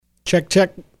Check,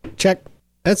 check, check.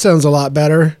 That sounds a lot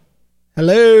better.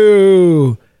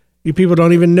 Hello. You people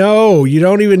don't even know. You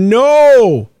don't even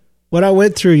know what I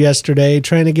went through yesterday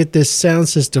trying to get this sound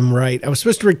system right. I was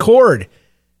supposed to record.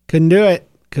 Couldn't do it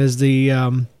because the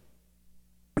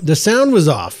sound was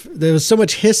off. There was so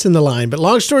much hiss in the line. But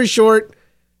long story short,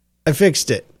 I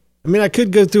fixed it. I mean, I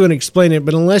could go through and explain it,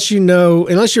 but unless you're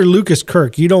Lucas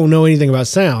Kirk, you don't know anything about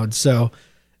sound. So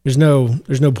there's no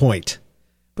point.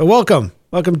 But welcome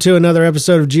to another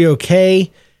episode of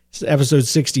GOK. It's episode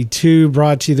 62,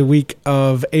 brought to you the week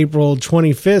of April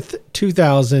 25th,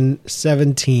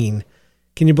 2017.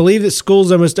 Can you believe that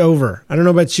school's almost over? I don't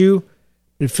know about you.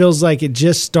 It feels like it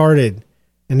just started,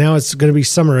 and now it's going to be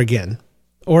summer again.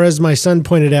 Or as my son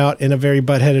pointed out in a very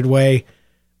butt-headed way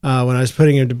when I was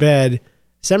putting him to bed,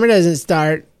 summer doesn't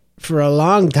start for a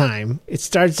long time. It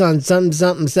starts on something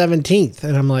 17th.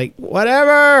 And I'm like,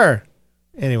 whatever.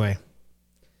 Anyway,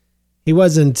 he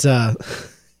wasn't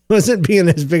being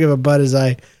as big of a butt as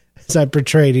I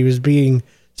portrayed. He was being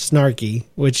snarky,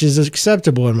 which is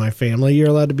acceptable in my family. You're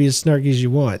allowed to be as snarky as you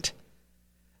want.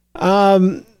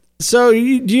 So do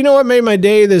you know what made my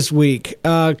day this week?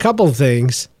 A couple of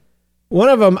things. One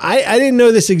of them, I didn't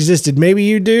know this existed. Maybe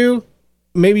you do.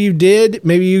 Maybe you did.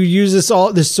 Maybe you use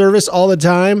this service all the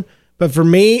time. But for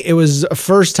me, it was a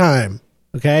first time.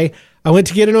 Okay. I went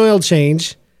to get an oil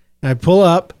change. I pull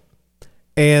up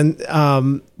and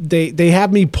they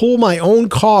have me pull my own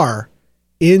car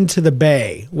into the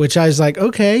bay, which I was like,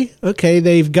 okay.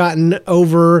 They've gotten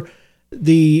over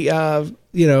the,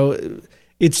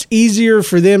 it's easier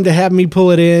for them to have me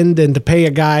pull it in than to pay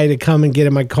a guy to come and get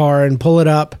in my car and pull it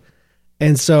up.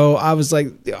 And so I was like,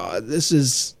 oh, this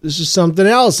is something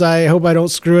else. I hope I don't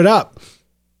screw it up.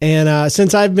 And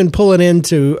since I've been pulling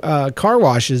into car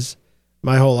washes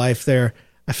my whole life there,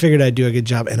 I figured I'd do a good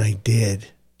job, and I did.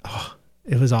 Oh,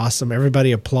 it was awesome.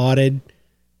 Everybody applauded.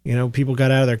 You know, people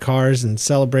got out of their cars and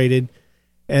celebrated.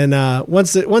 And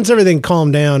once everything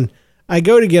calmed down, I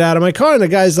go to get out of my car, and the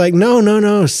guy's like,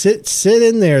 no, sit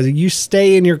in there. You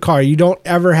stay in your car. You don't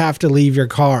ever have to leave your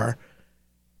car.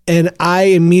 And I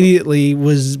immediately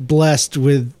was blessed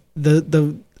with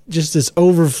the just this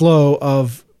overflow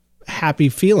of happy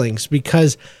feelings,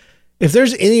 because if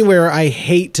there's anywhere I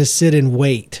hate to sit and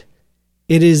wait,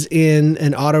 it is in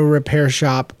an auto repair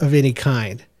shop of any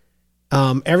kind.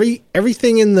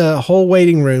 Everything in the whole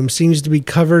waiting room seems to be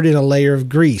covered in a layer of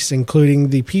grease, including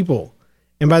the people.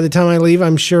 And by the time I leave,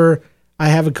 I'm sure I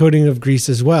have a coating of grease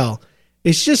as well.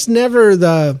 It's just never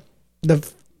the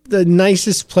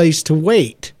nicest place to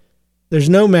wait. There's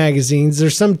no magazines.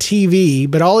 There's some TV,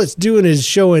 but all it's doing is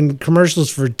showing commercials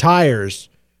for tires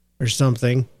or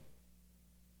something.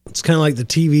 It's kind of like the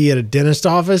TV at a dentist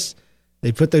office.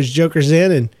 They put those jokers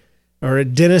in, or a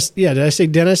dentist. Yeah, did I say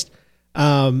dentist?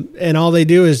 And all they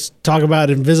do is talk about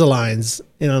Invisaligns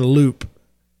in a loop.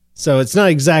 So it's not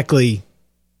exactly,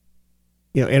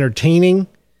 entertaining.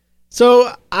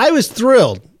 So I was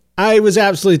thrilled. I was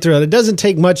absolutely thrilled. It doesn't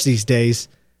take much these days.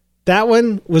 That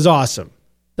one was awesome.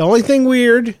 The only thing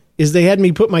weird is they had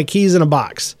me put my keys in a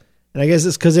box. And I guess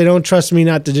it's because they don't trust me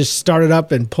not to just start it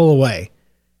up and pull away.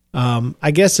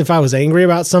 I guess if I was angry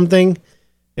about something,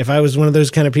 if I was one of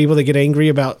those kind of people that get angry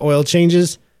about oil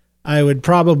changes, I would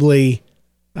probably,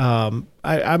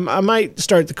 I might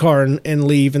start the car and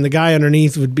leave. And the guy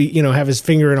underneath would be, have his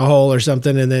finger in a hole or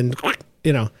something. And then,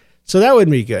 so that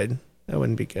wouldn't be good. That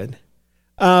wouldn't be good.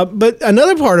 But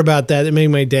another part about that made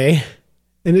my day,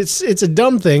 and it's a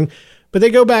dumb thing, but they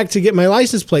go back to get my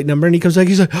license plate number, and he's like,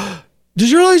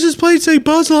 does your license plate say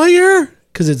Buzz Lightyear?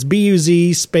 Because it's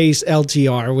BUZ space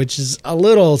LTR, which is a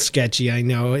little sketchy. I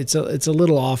know it's a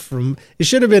little off from. It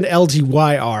should have been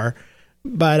LTYR,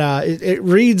 but it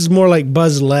reads more like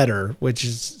Buzz Letter, which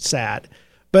is sad.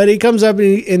 But he comes up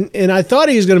and I thought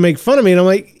he was going to make fun of me, and I'm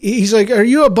like, he's like, "Are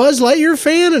you a Buzz Lightyear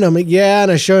fan?" And I'm like, "Yeah."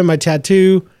 And I show him my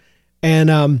tattoo,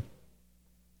 and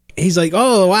he's like,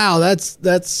 "Oh wow,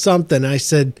 that's something." I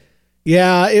said,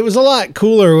 "Yeah, it was a lot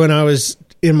cooler when I was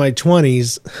in my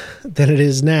 20s than it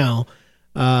is now."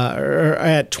 Or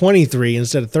at 23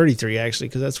 instead of 33, actually,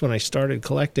 because that's when I started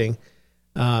collecting.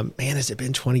 Man, has it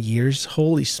been 20 years?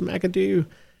 Holy smackadoo.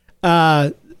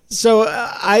 So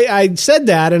I said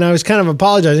that, and I was kind of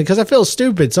apologizing because I feel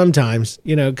stupid sometimes,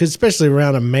 because especially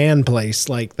around a man place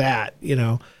like that,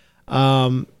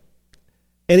 And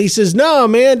he says, "No,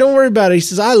 man, don't worry about it." He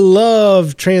says, "I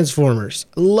love Transformers.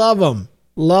 Love them,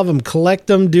 collect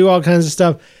them, do all kinds of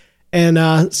stuff."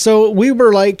 And so we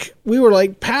were like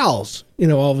pals,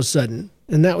 all of a sudden.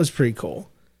 And that was pretty cool.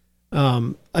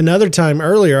 Another time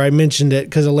earlier, I mentioned it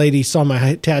because a lady saw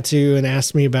my tattoo and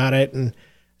asked me about it. And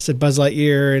said Buzz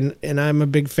Lightyear, and I'm a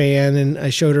big fan. And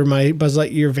I showed her my Buzz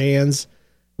Lightyear Vans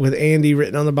with Andy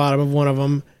written on the bottom of one of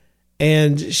them.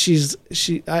 And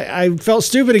I felt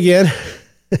stupid again.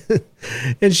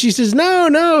 And she says,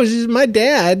 no, she says, my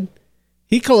dad,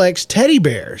 he collects teddy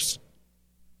bears.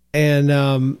 And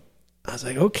I was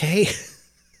like, okay.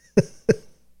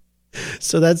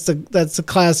 So that's the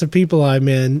class of people I'm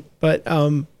in. But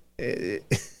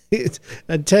it's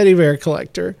a teddy bear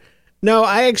collector. No,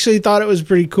 I actually thought it was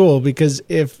pretty cool because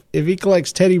if he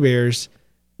collects teddy bears,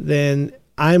 then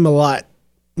I'm a lot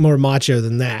more macho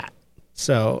than that.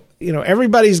 So,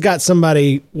 everybody's got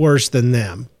somebody worse than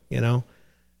them,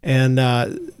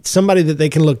 and somebody that they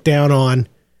can look down on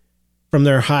from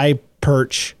their high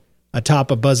perch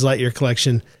atop a Buzz Lightyear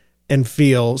collection and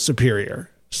feel superior.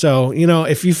 So,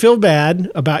 if you feel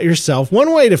bad about yourself,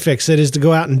 one way to fix it is to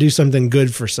go out and do something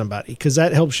good for somebody because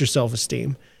that helps your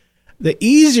self-esteem. The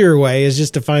easier way is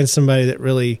just to find somebody that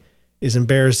really is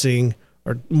embarrassing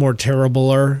or more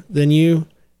terribler than you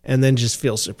and then just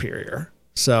feel superior.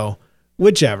 So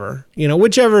whichever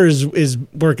is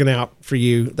working out for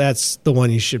you, that's the one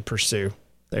you should pursue.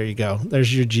 There you go.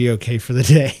 There's your GOK for the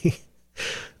day.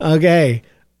 Okay.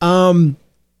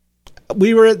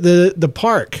 We were at the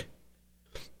park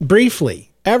briefly,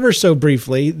 ever so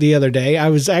briefly the other day. I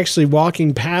was actually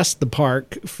walking past the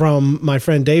park from my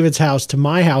friend David's house to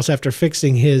my house after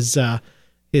fixing his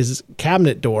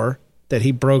cabinet door that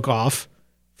he broke off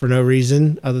for no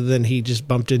reason other than he just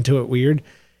bumped into it weird.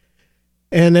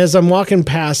 And as I'm walking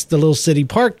past the little city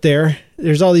park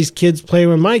there's all these kids playing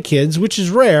with my kids, which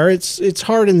is rare. It's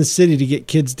hard in the city to get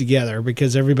kids together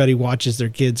because everybody watches their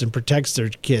kids and protects their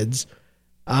kids.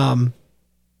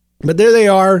 But there they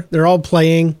are. They're all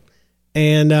playing.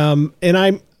 And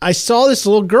I saw this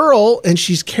little girl and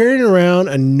she's carrying around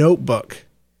a notebook.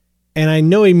 And I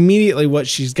know immediately what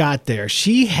she's got there.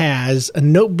 She has a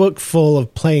notebook full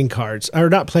of playing cards, or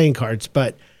not playing cards,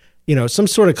 but some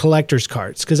sort of collector's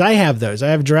cards. Cause I have those. I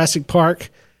have Jurassic Park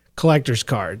collector's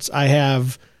cards. I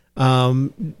have,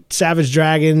 Savage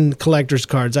Dragon collector's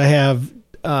cards. I have,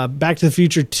 Back to the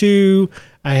Future 2.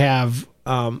 I have,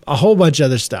 a whole bunch of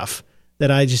other stuff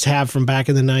that I just have from back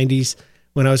in the 90s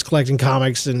when I was collecting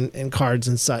comics and cards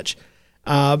and such.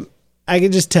 I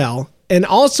can just tell. And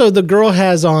also the girl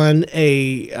has on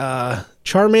a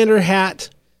Charmander hat.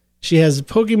 She has a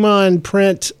Pokemon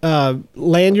print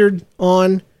lanyard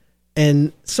on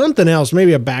and something else,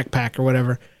 maybe a backpack or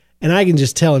whatever. And I can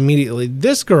just tell immediately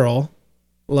this girl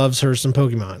loves her some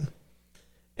Pokemon.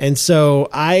 And so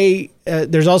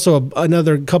there's also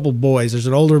another couple boys. There's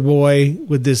an older boy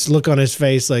with this look on his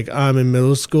face like, I'm in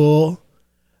middle school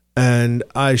and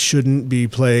I shouldn't be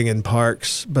playing in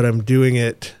parks, but I'm doing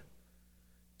it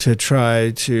to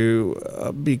try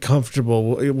to be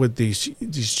comfortable with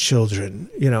these children.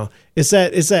 It's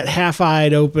that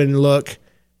half-eyed open look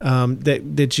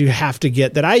that you have to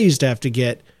get, that I used to have to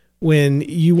get when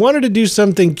you wanted to do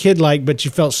something kid-like, but you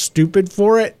felt stupid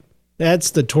for it. That's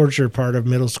the torture part of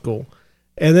middle school.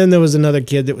 And then there was another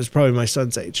kid that was probably my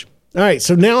son's age. All right,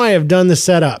 so now I have done the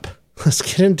setup. Let's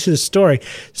get into the story.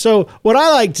 So what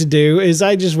I like to do is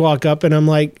I just walk up and I'm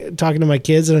like talking to my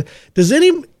kids. And does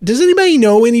anybody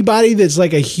know anybody that's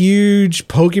like a huge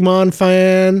Pokemon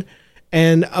fan?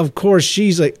 And of course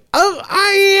she's like, oh,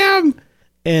 I am.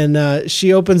 And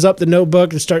she opens up the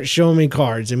notebook and starts showing me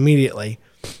cards immediately.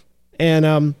 And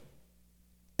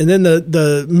then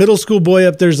the middle school boy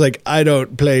up there's like, I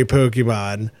don't play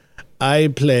Pokemon. I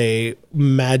play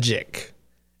Magic.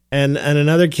 And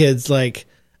another kid's like,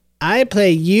 I play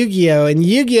Yu-Gi-Oh! And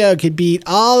Yu-Gi-Oh! Could beat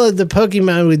all of the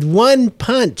Pokemon with one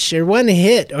punch or one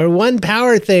hit or one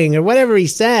power thing or whatever he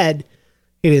said.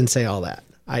 He didn't say all that.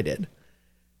 I did.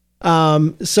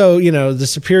 So, the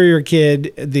superior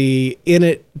kid, the in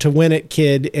it to win it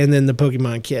kid, and then the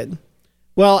Pokemon kid.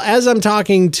 Well, as I'm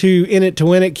talking to in it to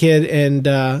win it kid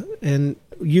and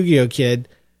Yu-Gi-Oh! Kid,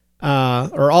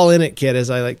 or all in it kid, as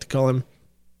I like to call him,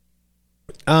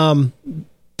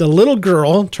 the little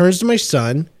girl turns to my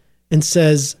son and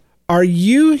says, are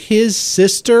you his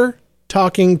sister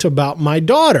talking about my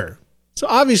daughter? So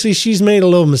obviously she's made a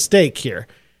little mistake here.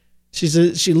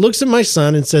 She looks at my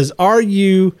son and says, are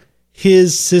you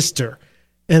his sister?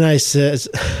 And I says,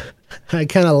 I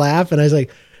kind of laugh and I was like,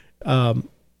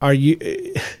 are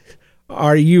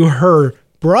you her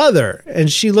brother?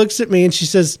 And she looks at me and she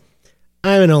says,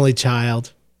 I'm an only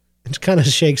child. And she kind of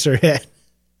shakes her head.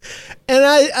 And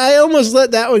I almost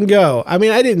let that one go. I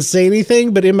mean, I didn't say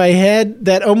anything, but in my head,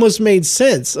 that almost made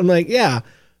sense. I'm like, yeah,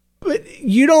 but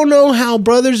you don't know how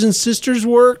brothers and sisters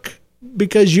work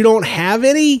because you don't have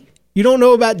any? You don't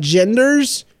know about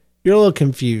genders? You're a little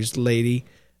confused, lady.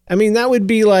 I mean, that would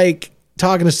be like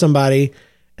talking to somebody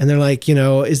and they're like,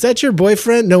 is that your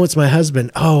boyfriend? No, it's my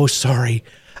husband. Oh, sorry.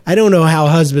 I don't know how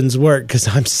husbands work because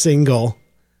I'm single.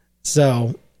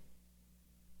 So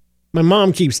my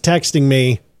mom keeps texting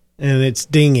me and it's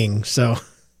dinging. So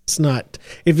it's not,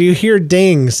 if you hear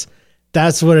dings,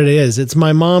 that's what it is. It's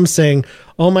my mom saying,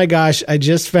 oh my gosh, I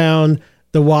just found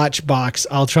the watch box.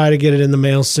 I'll try to get it in the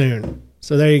mail soon.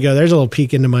 So there you go. There's a little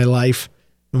peek into my life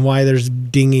and why there's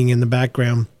dinging in the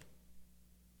background.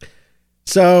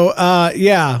 So,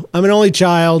 I'm an only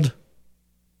child.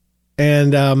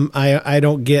 And I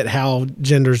don't get how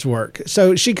genders work.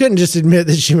 So she couldn't just admit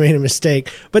that she made a mistake.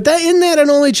 But isn't that an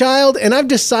only child? And I've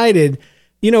decided,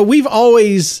 we've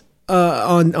always,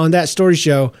 on that story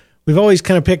show, we've always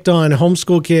kind of picked on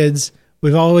homeschool kids.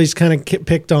 We've always kind of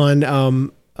picked on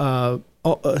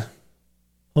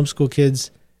homeschool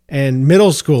kids and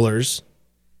middle schoolers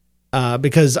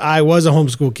because I was a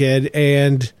homeschool kid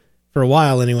and for a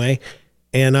while anyway.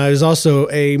 And I was also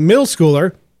a middle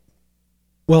schooler.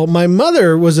 Well, my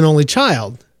mother was an only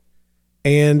child,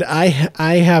 and I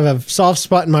have a soft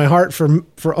spot in my heart for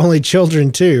only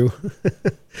children too.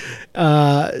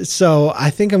 So I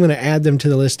think I'm going to add them to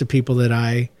the list of people that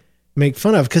I make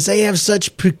fun of because they have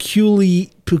such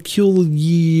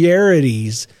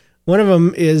peculiarities. One of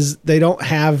them is they don't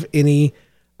have any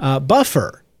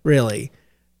buffer really,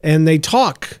 and they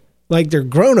talk like they're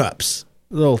grown-ups.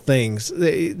 Little things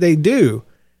they do,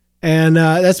 and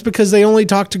that's because they only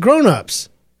talk to grown-ups.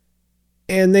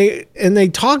 And they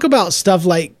talk about stuff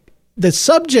like the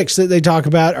subjects that they talk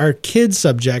about are kid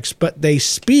subjects, but they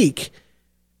speak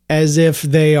as if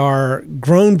they are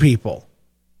grown people.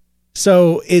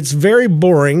 So it's very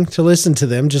boring to listen to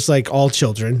them, just like all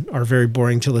children are very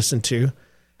boring to listen to.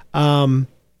 But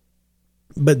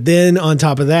then on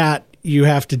top of that, you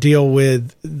have to deal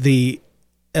with the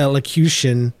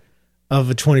elocution of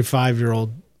a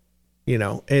 25-year-old,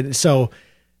 and so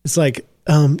it's like,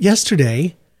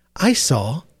 yesterday I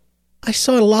saw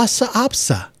Lhasa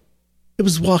Apso. It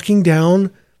was walking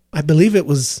down, I believe it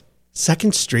was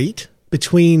 2nd Street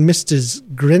between Mr.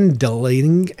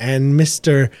 Grindeling and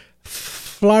Mr.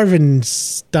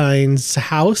 Flarvenstein's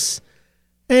house.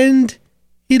 And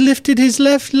he lifted his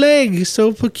left leg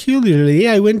so peculiarly.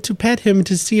 I went to pet him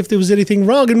to see if there was anything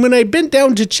wrong. And when I bent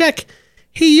down to check,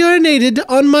 he urinated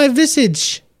on my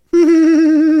visage.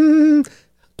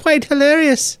 Quite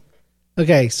hilarious.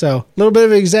 Okay, so a little bit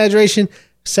of an exaggeration.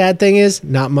 Sad thing is,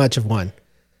 not much of one.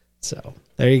 So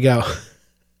there you go.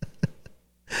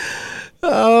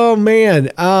 Oh,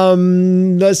 man.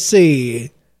 Let's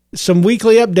see. Some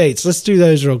weekly updates. Let's do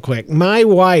those real quick. My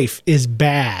wife is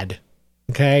bad.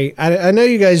 Okay. I know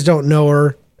you guys don't know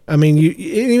her. I mean,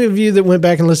 any of you that went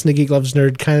back and listened to Geek Loves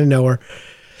Nerd kind of know her.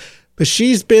 But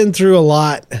she's been through a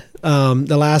lot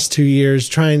the last 2 years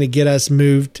trying to get us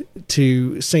moved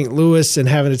to St. Louis and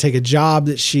having to take a job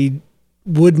that she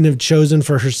wouldn't have chosen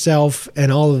for herself,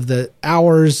 and all of the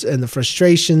hours and the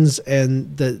frustrations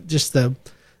and the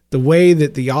way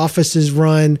that the office is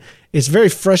run. It's very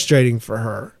frustrating for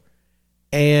her.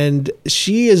 And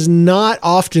she is not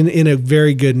often in a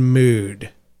very good mood,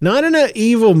 not in an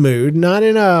evil mood, not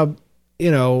in an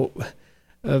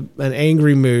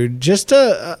angry mood, just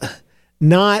a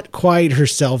not quite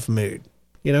herself mood.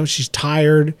 She's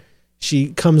tired.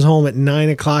 She comes home at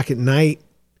 9:00 at night,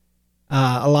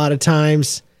 a lot of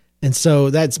times. And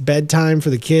so that's bedtime for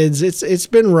the kids. It's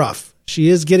been rough. She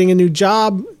is getting a new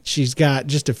job. She's got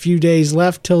just a few days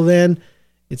left till then.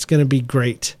 It's going to be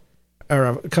great. Or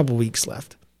a couple weeks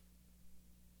left.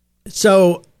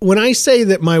 So when I say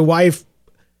that my wife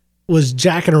was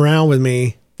jacking around with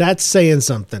me, that's saying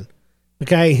something.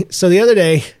 Okay. So the other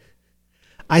day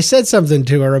I said something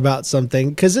to her about something,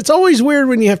 because it's always weird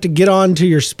when you have to get on to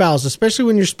your spouse, especially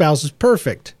when your spouse is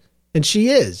perfect. And she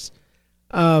is.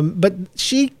 But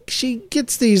she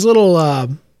gets these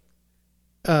little,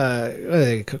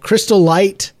 Crystal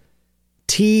Light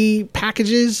tea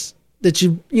packages that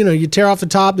you tear off the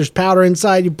top. There's powder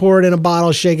inside. You pour it in a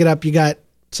bottle, shake it up. You got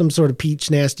some sort of peach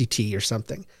nasty tea or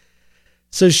something.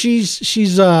 So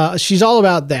she's all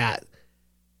about that.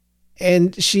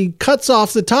 And she cuts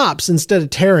off the tops instead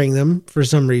of tearing them for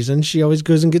some reason. She always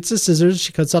goes and gets the scissors.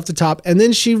 She cuts off the top, and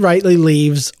then she rightly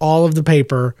leaves all of the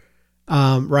paper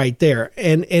right there.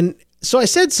 And so I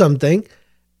said something,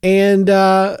 and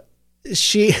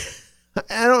she,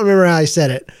 I don't remember how I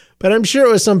said it, but I'm sure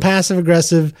it was some passive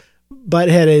aggressive,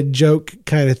 butt-headed joke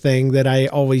kind of thing that I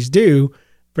always do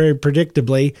very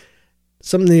predictably.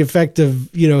 Something to the effect of,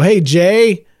 hey,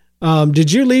 Jay,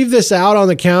 Did you leave this out on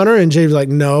the counter? And James was like,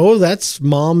 no, that's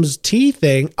mom's tea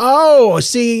thing. Oh,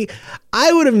 see,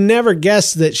 I would have never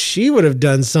guessed that she would have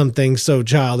done something so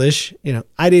childish.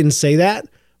 I didn't say that,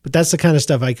 but that's the kind of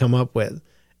stuff I come up with.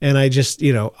 And I just,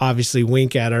 obviously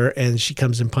wink at her, and she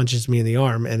comes and punches me in the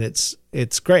arm. And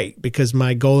it's great, because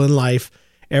my goal in life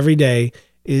every day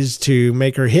is to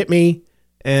make her hit me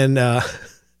and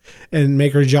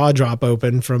make her jaw drop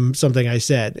open from something I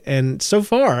said. And so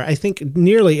far, I think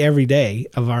nearly every day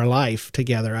of our life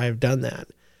together, I've done that.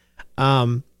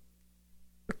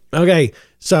 Okay.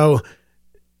 So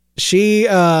she's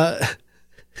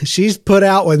put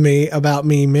out with me about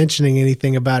me mentioning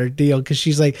anything about her deal. 'Cause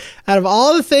she's like, out of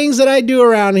all the things that I do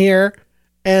around here,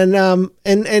 and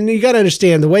you got to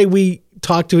understand the way we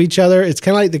talk to each other, it's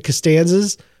kind of like the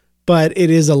Costanzas, but it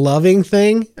is a loving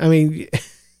thing. I mean,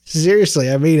 seriously,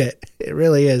 I mean it. It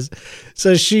really is.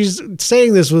 So she's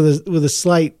saying this with a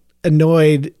slight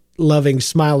annoyed, loving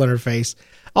smile on her face.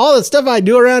 All the stuff I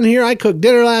do around here, I cooked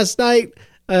dinner last night,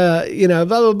 blah,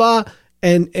 blah, blah.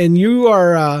 And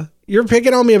you're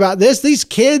picking on me about this. These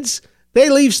kids, they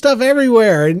leave stuff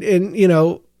everywhere. And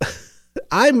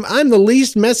I'm the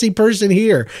least messy person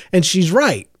here. And she's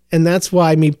right. And that's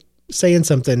why me saying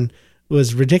something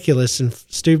was ridiculous and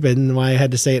stupid, and why I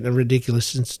had to say it in a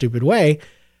ridiculous and stupid way.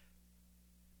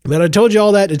 But I told you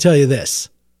all that to tell you this.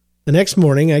 The next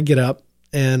morning, I get up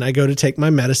and I go to take my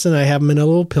medicine. I have them in a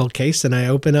little pill case, and I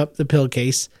open up the pill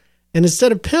case. And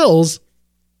instead of pills,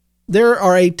 there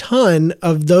are a ton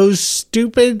of those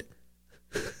stupid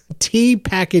tea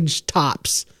package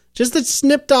tops. Just the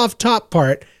snipped off top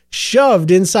part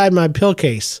shoved inside my pill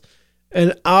case.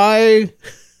 And I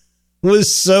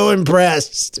was so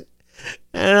impressed.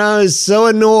 And I was so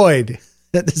annoyed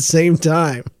at the same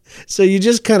time. So you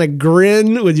just kind of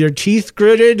grin with your teeth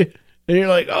gritted, and you're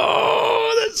like,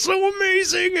 oh, that's so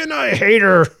amazing, and I hate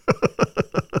her.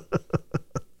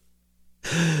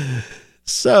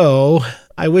 So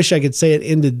I wish I could say it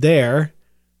ended there,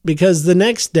 because the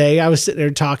next day I was sitting there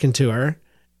talking to her,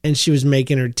 and she was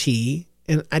making her tea,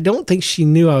 and I don't think she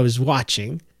knew I was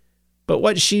watching. But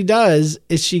what she does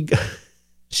is she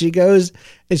goes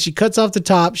and she cuts off the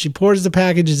top. She pours the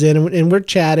packages in, and we're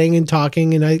chatting and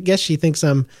talking. And I guess she thinks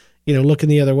I'm, looking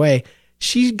the other way.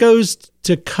 She goes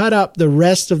to cut up the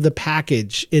rest of the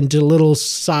package into little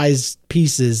sized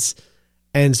pieces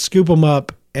and scoop them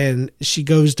up. And she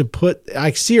goes to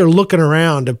I see her looking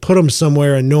around to put them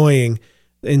somewhere annoying,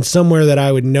 and somewhere that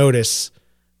I would notice,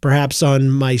 perhaps on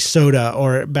my soda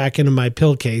or back into my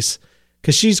pill case,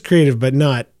 because she's creative, but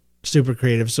not super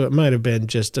creative. So it might have been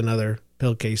just another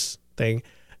pill case thing.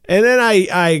 And then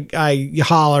I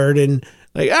hollered and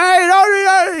like, hey,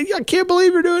 I can't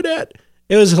believe you're doing that.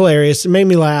 It was hilarious. It made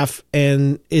me laugh,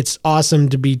 and it's awesome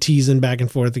to be teasing back and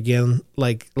forth again,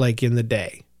 like in the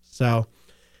day. So,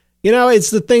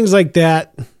 it's the things like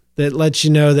that lets you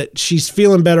know that she's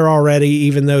feeling better already,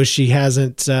 even though she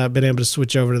hasn't been able to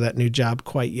switch over to that new job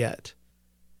quite yet.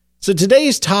 So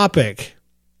today's topic,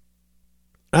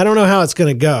 I don't know how it's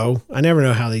going to go. I never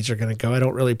know how these are going to go. I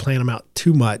don't really plan them out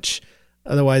too much.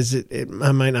 Otherwise,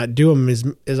 I might not do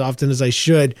them as often as I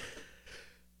should.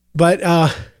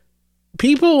 But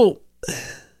people,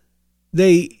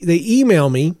 they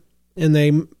email me and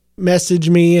they message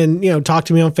me and talk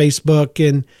to me on Facebook,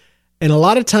 and a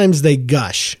lot of times they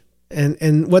gush.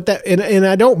 And what that and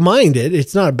I don't mind it.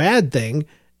 It's not a bad thing.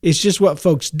 It's just what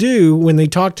folks do when they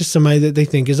talk to somebody that they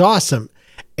think is awesome.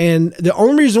 And the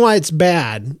only reason why it's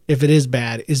bad, if it is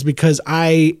bad, is because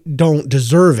I don't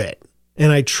deserve it.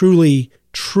 And I truly,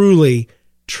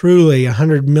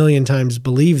 100 million times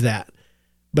believe that.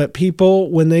 But people,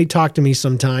 when they talk to me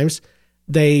sometimes,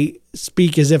 they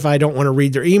speak as if I don't want to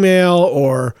read their email,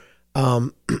 or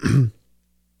as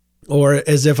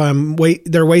if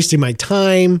they're wasting my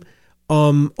time.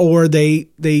 Or they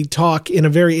talk in a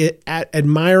very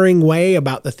admiring way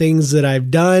about the things that I've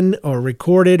done or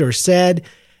recorded or said.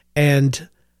 And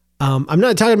I'm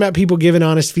not talking about people giving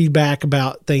honest feedback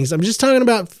about things. I'm just talking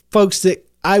about folks that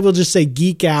I will just say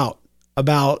geek out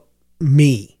about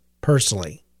me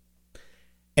personally.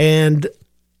 And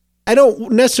I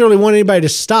don't necessarily want anybody to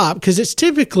stop, because it's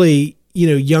typically,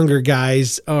 younger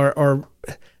guys or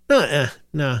no,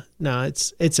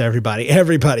 it's everybody.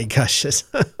 Everybody gushes.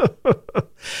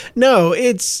 No,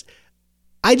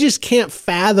 I just can't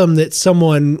fathom that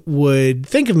someone would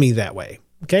think of me that way.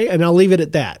 Okay. And I'll leave it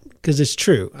at that, because it's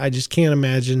true. I just can't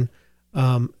imagine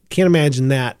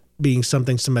that being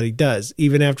something somebody does.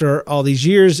 Even after all these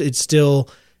years, it's still,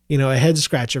 a head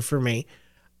scratcher for me.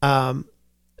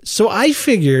 So I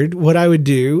figured what I would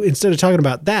do, instead of talking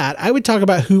about that, I would talk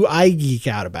about who I geek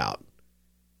out about.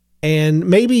 And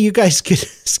maybe you guys could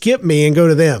skip me and go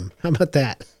to them. How about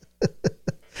that?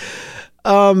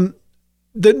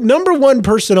 The number one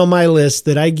person on my list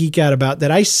that I geek out about,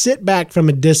 that I sit back from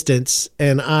a distance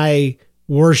and I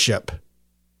worship,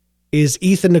 is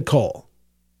Ethan Nicolle.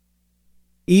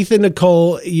 Ethan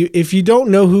Nicolle, if you don't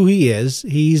know who he is,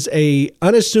 he's a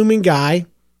unassuming guy.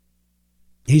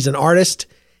 He's an artist.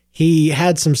 He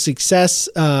had some success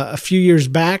a few years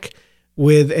back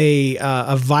with a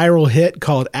viral hit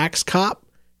called Axe Cop.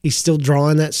 He's still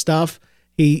drawing that stuff.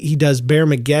 He does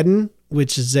Bearmageddon,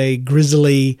 which is a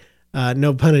grisly,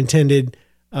 no pun intended,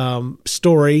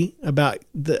 story about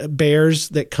the bears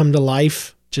that come to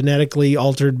life, genetically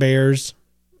altered bears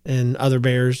and other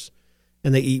bears,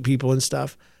 and they eat people and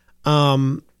stuff.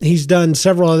 He's done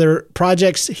several other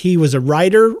projects. He was a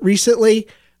writer recently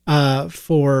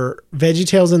for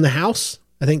VeggieTales in the House.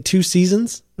 I think 2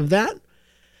 seasons of that.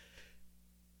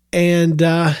 And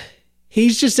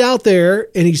he's just out there,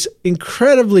 and he's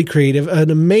incredibly creative,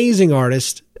 an amazing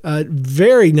artist,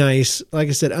 very nice, like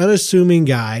I said, unassuming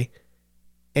guy.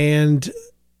 And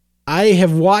I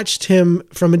have watched him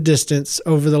from a distance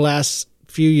over the last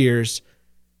few years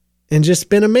and just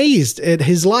been amazed at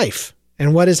his life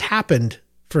and what has happened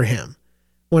for him.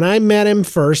 When I met him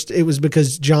first, it was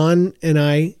because John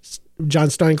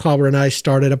Steinklauber and I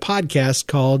started a podcast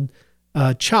called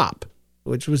Chop,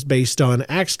 which was based on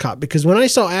Axe Cop. Because when I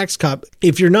saw Axe Cop,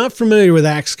 if you're not familiar with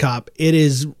Axe Cop,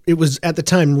 it was at the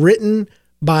time written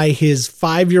by his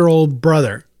 5-year-old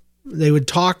brother. They would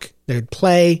talk, they would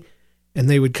play, and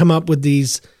they would come up with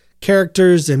these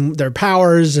characters and their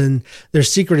powers and their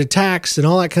secret attacks and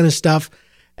all that kind of stuff.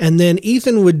 And then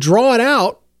Ethan would draw it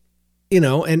out,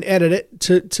 and edit it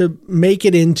to make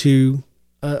it into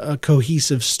a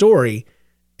cohesive story.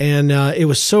 And it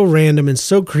was so random and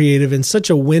so creative and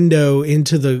such a window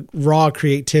into the raw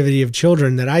creativity of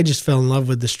children that I just fell in love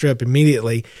with the strip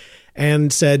immediately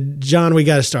and said, John, we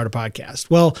got to start a podcast.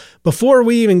 Well, before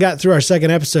we even got through our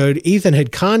second episode, Ethan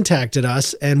had contacted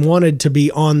us and wanted to be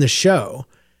on the show,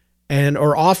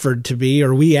 or offered to be,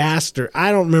 or we asked, or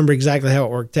I don't remember exactly how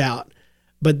it worked out.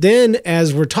 But then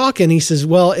as we're talking, he says,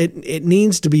 well, it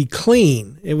needs to be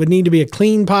clean. It would need to be a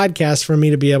clean podcast for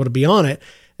me to be able to be on it.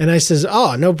 And I says,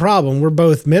 oh, no problem. We're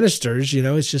both ministers.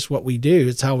 It's just what we do.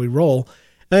 It's how we roll.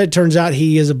 And it turns out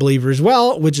he is a believer as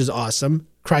well, which is awesome.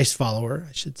 Christ follower,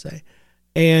 I should say.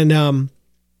 And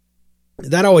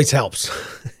that always helps.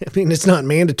 I mean, it's not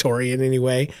mandatory in any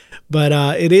way, but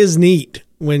it is neat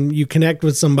when you connect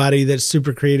with somebody that's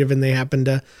super creative and they happen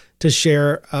to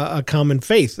share a common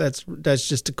faith. That's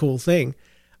just a cool thing.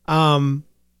 So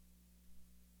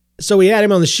we had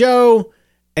him on the show,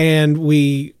 and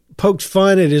we poked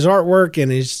fun at his artwork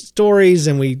and his stories,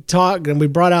 and we talked, and we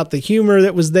brought out the humor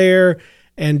that was there,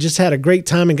 and just had a great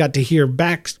time and got to hear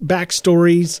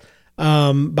backstories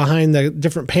behind the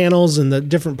different panels and the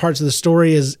different parts of the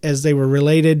story as they were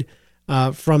related,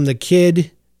 from the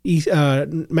kid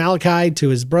Malachi to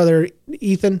his brother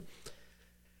Ethan.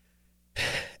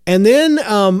 And then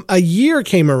a year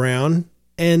came around,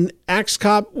 and Axe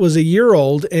Cop was a year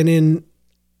old, and in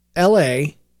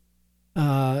LA,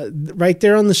 right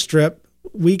there on the strip,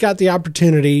 we got the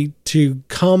opportunity to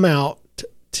come out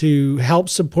to help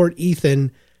support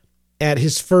Ethan at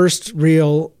his first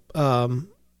real,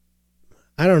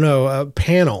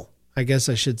 panel, I guess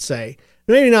I should say.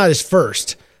 Maybe not his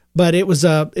first, but it was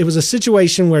a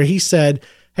situation where he said,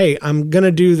 hey, I'm going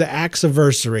to do the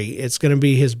Axeversary. It's going to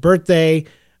be his birthday.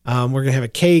 We're going to have a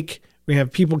cake. We're going to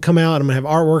have people come out. I'm going to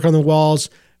have artwork on the walls.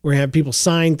 We're going to have people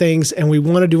sign things. And we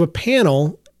want to do a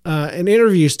panel, an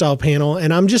interview style panel.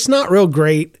 And I'm just not real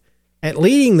great at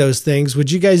leading those things.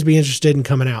 Would you guys be interested in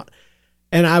coming out?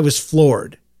 And I was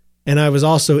floored. And I was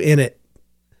also in it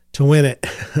to win it.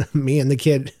 Me and the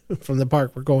kid from the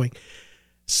park were going.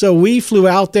 So we flew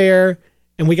out there,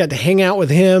 and we got to hang out with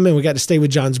him, and we got to stay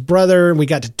with John's brother, and we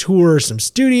got to tour some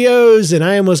studios, and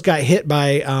I almost got hit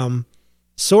by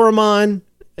Saruman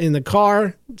in the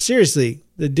car. Seriously,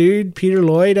 the dude, Peter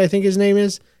Lloyd, I think his name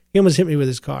is, he almost hit me with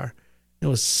his car. It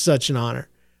was such an honor.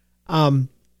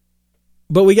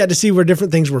 But we got to see where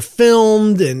different things were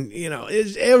filmed, and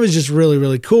it was just really,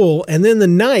 really cool. And then the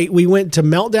night we went to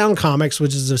Meltdown Comics,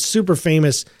 which is a super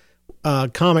famous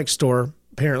comic store,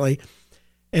 apparently.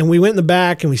 And we went in the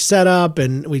back and we set up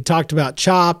and we talked about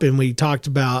Chop, and we talked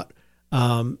about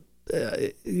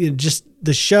just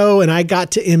the show, and I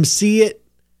got to MC it,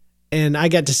 and I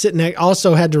got to sit and I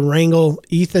also had to wrangle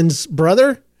Ethan's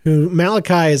brother, who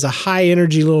Malachi is a high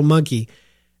energy little monkey.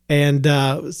 And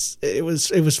it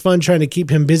was fun trying to keep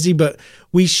him busy, but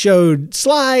we showed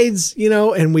slides,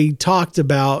 and we talked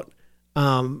about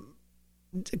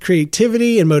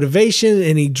creativity and motivation,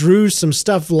 and he drew some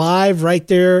stuff live right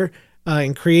there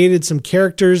and created some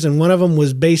characters. And one of them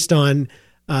was based on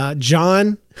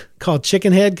John, called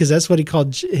Chickenhead, because that's what he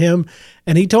called him.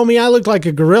 And he told me I looked like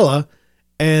a gorilla.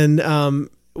 And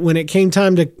when it came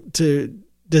time to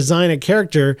design a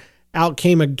character, out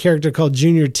came a character called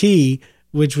Junior T,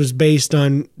 which was based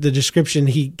on the description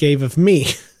he gave of me.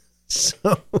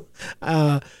 So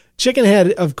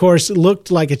Chickenhead, of course,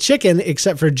 looked like a chicken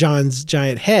except for John's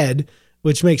giant head,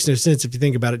 which makes no sense if you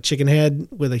think about it. Chicken head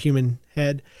with a human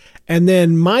head. And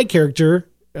then my character,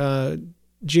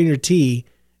 Junior T,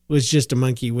 was just a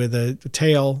monkey with a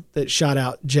tail that shot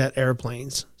out jet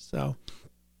airplanes. So,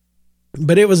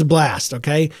 but it was a blast.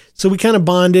 Okay. So we kind of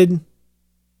bonded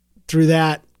through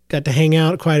that, got to hang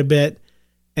out quite a bit.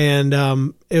 And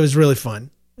it was really fun.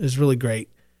 It was really great.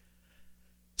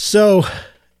 So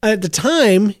at the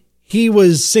time, he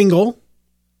was single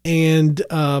and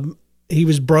he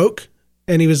was broke,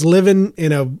 and he was living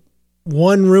in a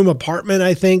one-room apartment,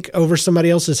 I think, over somebody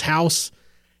else's house.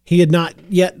 He had not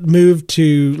yet moved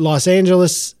to Los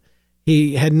Angeles.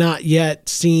 He had not yet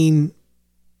seen...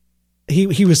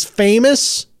 He was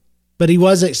famous, but he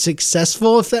wasn't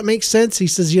successful, if that makes sense. He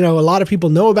says, a lot of people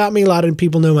know about me. A lot of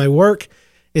people know my work.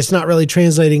 It's not really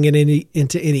translating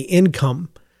into any income.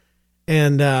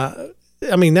 And,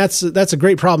 that's a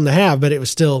great problem to have, but it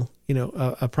was still,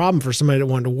 a problem for somebody that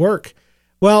wanted to work.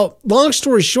 Well, long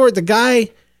story short, the guy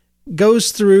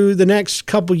goes through the next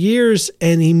couple years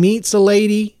and he meets a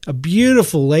lady, a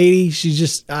beautiful lady. She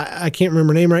just, I can't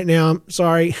remember her name right now. I'm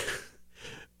sorry.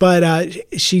 But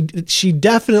she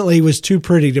definitely was too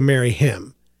pretty to marry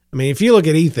him. I mean, if you look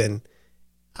at Ethan,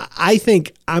 I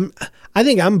think I'm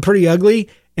pretty ugly,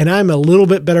 and I'm a little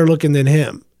bit better looking than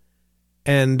him.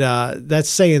 And that's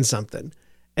saying something.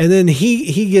 And then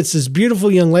he gets this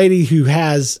beautiful young lady who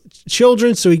has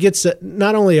children. So he gets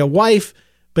not only a wife,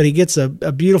 but he gets a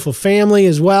beautiful family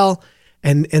as well.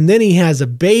 And then he has a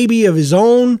baby of his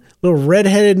own, little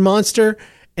redheaded monster.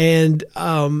 And,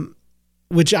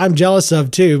 which I'm jealous of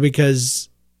too, because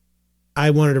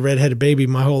I wanted a redheaded baby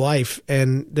my whole life.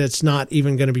 And that's not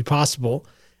even going to be possible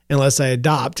unless I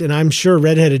adopt. And I'm sure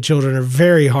redheaded children are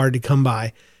very hard to come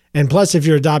by. And plus, if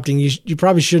you're adopting, you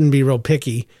probably shouldn't be real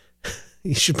picky.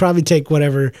 You should probably take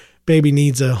whatever baby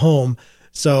needs a home.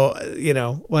 So,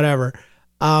 whatever.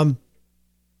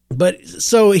 But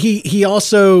so he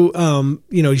also,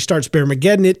 he starts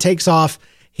Bearmageddon. It takes off.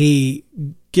 He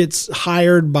gets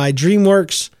hired by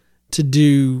DreamWorks to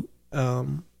do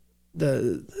the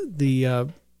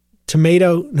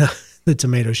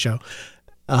Tomato Show,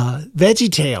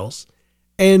 VeggieTales.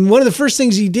 And one of the first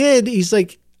things he did, he's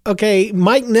like, okay,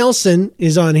 Mike Nelson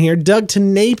is on here. Doug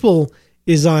TeNapel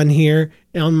is on here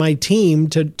on my team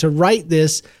to write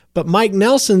this, but Mike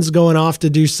Nelson's going off to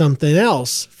do something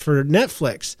else for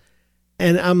Netflix.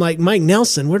 And I'm like, Mike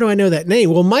Nelson, where do I know that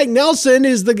name? Well, Mike Nelson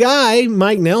is the guy,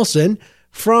 Mike Nelson,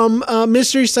 from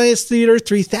Mystery Science Theater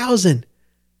 3000.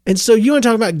 And so you want to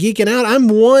talk about geeking out? I'm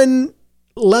one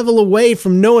level away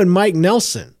from knowing Mike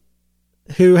Nelson,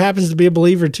 who happens to be a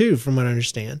believer too, from what I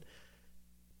understand.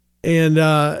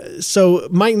 And so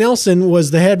Mike Nelson was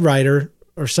the head writer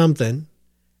or something.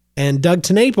 And Doug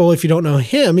TeNapel, if you don't know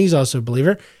him, he's also a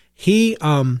believer. He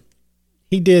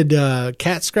did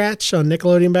Cat Scratch on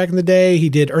Nickelodeon back in the day. He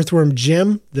did Earthworm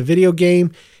Jim, the video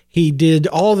game. He did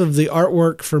all of the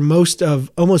artwork for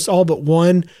almost all but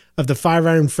one of the Fire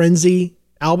Iron Frenzy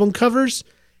album covers.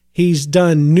 He's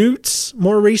done Newts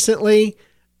more recently,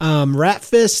 Rat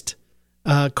Fist,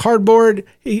 Cardboard.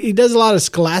 He does a lot of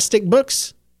Scholastic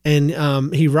books,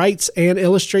 and he writes and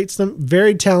illustrates them.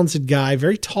 Very talented guy,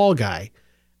 very tall guy.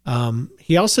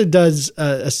 He also does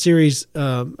a series,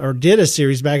 or did a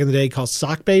series back in the day called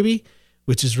Sock Baby,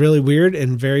 which is really weird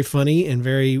and very funny and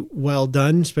very well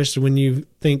done, especially when you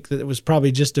think that it was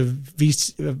probably just a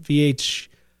VHR,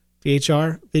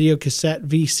 video cassette,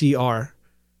 VCR.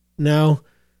 No,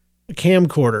 a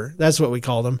camcorder. That's what we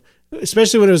called them.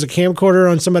 Especially when it was a camcorder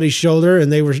on somebody's shoulder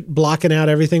and they were blocking out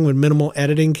everything with minimal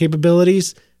editing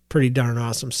capabilities. Pretty darn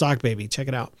awesome. Sock Baby. Check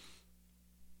it out.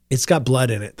 It's got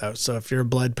blood in it though. So if you're a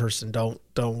blood person, don't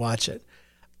watch it.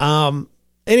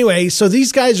 Anyway, so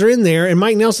these guys are in there and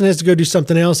Mike Nelson has to go do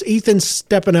something else. Ethan's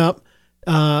stepping up,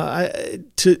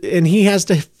 and he has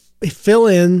to fill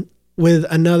in with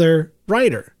another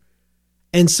writer.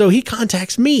 And so he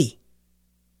contacts me.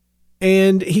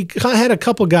 And he had a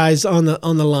couple guys on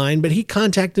the line, but he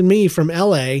contacted me from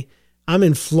LA. I'm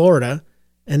in Florida.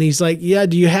 And he's like, yeah,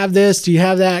 do you have this? Do you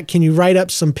have that? Can you write up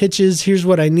some pitches? Here's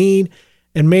what I need.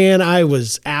 And man, I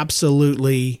was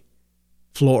absolutely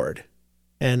floored.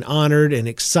 and honored and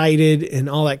excited and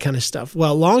all that kind of stuff.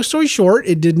 Well, long story short,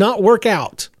 it did not work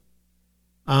out.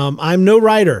 I'm no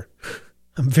writer.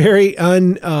 I'm very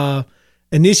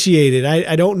uninitiated.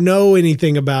 I don't know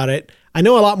anything about it. I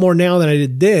know a lot more now than I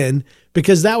did then,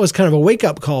 because that was kind of a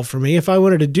wake-up call for me. If I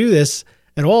wanted to do this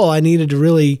at all, I needed to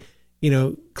really,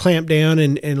 clamp down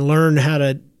and learn how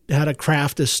to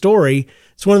craft a story.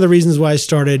 It's one of the reasons why I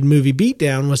started Movie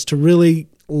Beatdown, was to really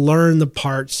learn the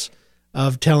parts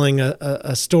of telling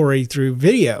a story through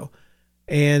video.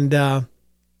 And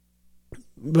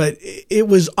but it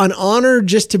was an honor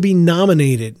just to be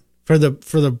nominated for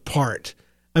the part.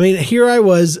 I mean, here I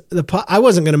was, I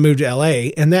wasn't going to move to LA,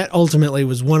 and that ultimately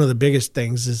was one of the biggest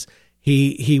things. Is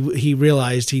he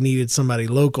realized he needed somebody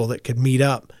local that could meet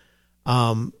up,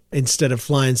 instead of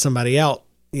flying somebody out,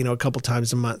 a couple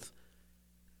times a month,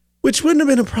 which wouldn't have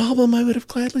been a problem. I would have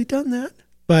gladly done that.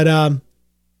 But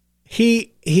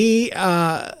he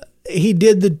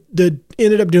did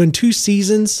ended up doing 2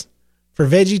 seasons for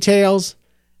VeggieTales,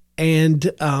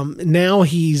 and now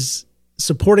he's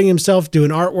supporting himself,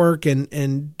 doing artwork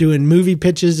and doing movie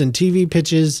pitches and TV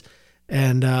pitches.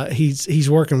 And he's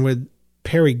working with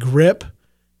Perry Grip,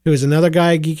 who is another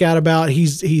guy I geek out about.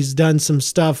 He's done some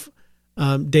stuff.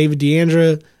 David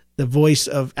Deandra, the voice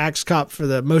of Axe Cop for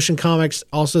the motion comics,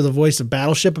 also the voice of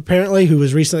Battleship, apparently, who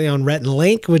was recently on Rhett and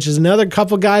Link, which is another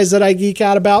couple guys that I geek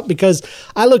out about, because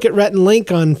I look at Rhett and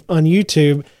Link on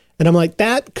YouTube and I'm like,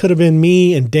 that could have been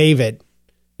me and David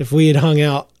if we had hung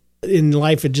out in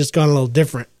life, had just gone a little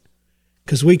different,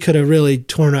 because we could have really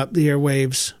torn up the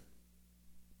airwaves.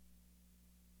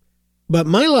 But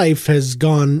my life has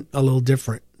gone a little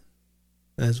different,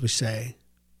 as we say.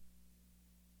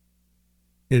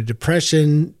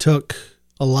 Depression took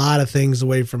a lot of things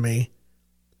away from me.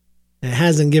 It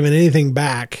hasn't given anything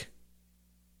back.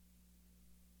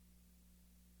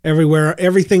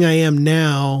 Everything I am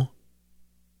now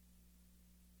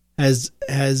has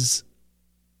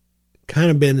kind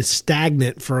of been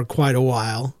stagnant for quite a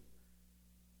while.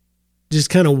 Just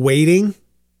kind of waiting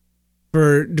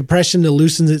for depression to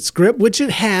loosen its grip, which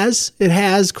it has. It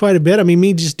has quite a bit. I mean,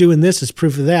 me just doing this is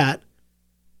proof of that.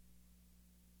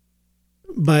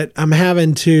 But I'm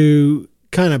having to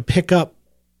kind of pick up,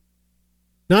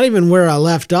 not even where I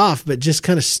left off, but just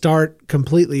kind of start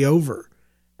completely over.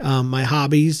 My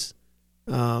hobbies,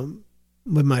 with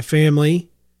my family.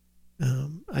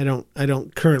 I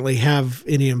don't currently have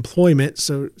any employment,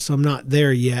 so I'm not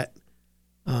there yet.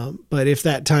 But if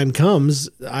that time comes,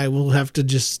 I will have to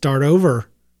just start over.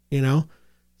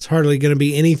 It's hardly going to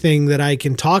be anything that I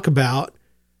can talk about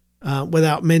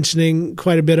without mentioning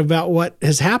quite a bit about what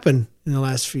has happened in the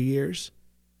last few years.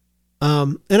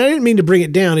 And I didn't mean to bring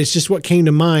it down. It's just what came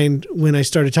to mind when I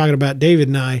started talking about David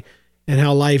and I, and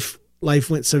how life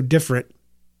went so different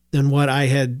than what I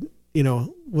had,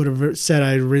 would have said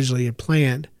I originally had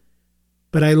planned.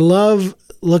 But I love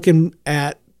looking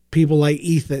at people like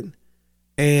Ethan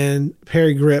and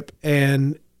Perry Grip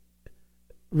and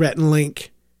Rhett and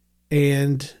Link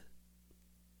and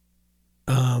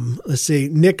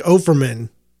Nick Offerman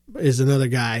is another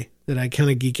guy that I kind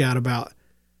of geek out about.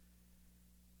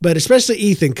 But especially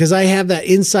Ethan, because I have that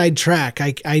inside track.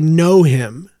 I know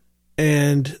him,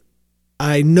 and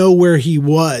I know where he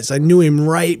was. I knew him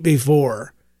right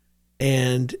before.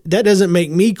 And that doesn't make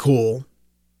me cool.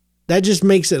 That just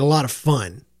makes it a lot of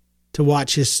fun to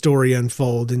watch his story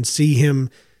unfold and see him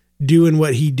doing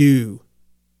what he do.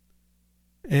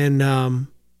 And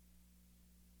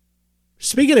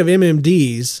speaking of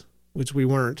MMDs, which we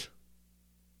weren't,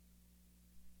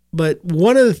 but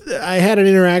I had an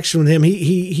interaction with him.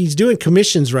 He's doing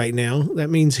commissions right now.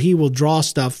 That means he will draw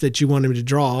stuff that you want him to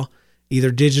draw,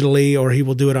 either digitally or he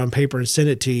will do it on paper and send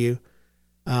it to you.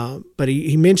 But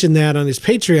he mentioned that on his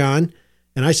Patreon,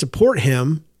 and I support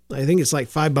him. I think it's like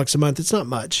 $5 a month. It's not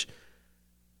much,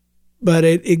 but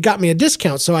it got me a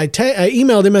discount. So I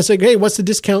emailed him. I said, hey, what's the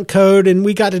discount code? And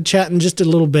we got to chatting just a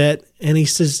little bit. And he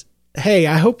says, hey,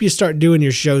 I hope you start doing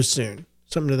your show soon.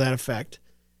 Something to that effect.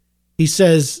 He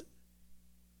says,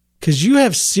 because you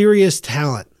have serious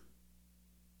talent.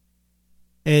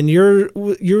 And your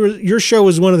show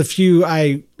is one of the few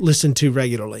I listen to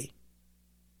regularly.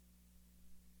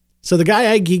 So the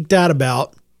guy I geek out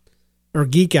about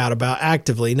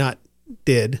actively, not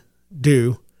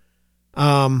do,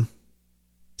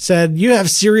 said, you have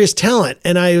serious talent.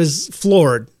 And I was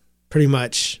floored, pretty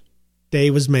much.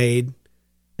 Day was made.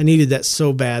 I needed that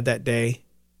so bad that day. I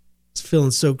was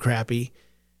feeling so crappy.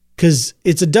 Because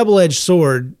it's a double-edged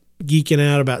sword geeking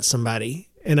out about somebody.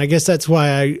 And I guess that's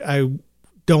why I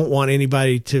don't want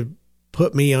anybody to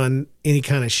put me on any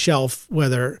kind of shelf,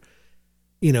 whether,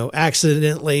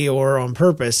 accidentally or on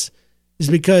purpose, is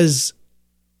because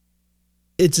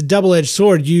it's a double-edged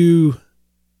sword. You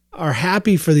are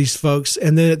happy for these folks,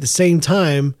 and then at the same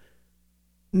time,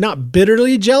 not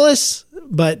bitterly jealous,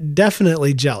 but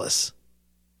definitely jealous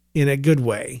in a good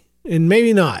way. And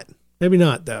maybe not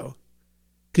though.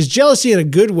 Because jealousy in a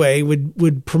good way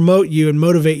would promote you and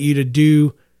motivate you to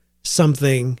do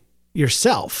something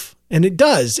yourself. And it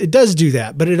does do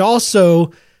that. But it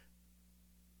also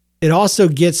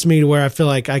gets me to where I feel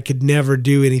like I could never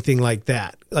do anything like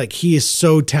that. Like, he is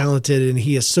so talented and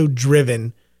he is so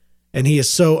driven and he is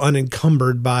so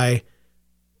unencumbered by,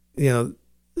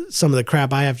 some of the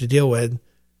crap I have to deal with,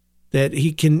 that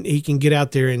he can get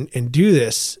out there and do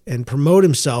this and promote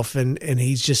himself. And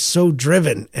he's just so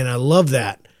driven. And I love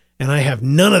that. And I have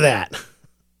none of that.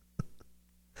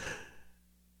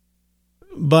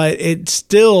 But it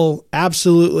still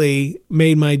absolutely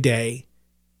made my day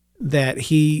that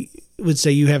he would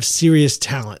say, you have serious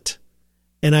talent.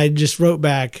 And I just wrote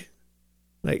back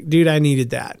like, dude, I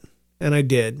needed that. And I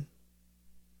did.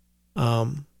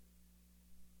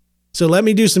 So let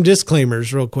me do some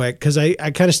disclaimers real quick, because I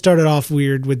kind of started off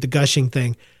weird with the gushing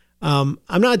thing. I'm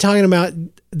not talking about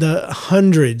the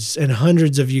hundreds and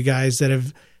hundreds of you guys that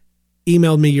have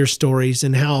emailed me your stories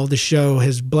and how the show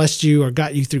has blessed you or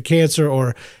got you through cancer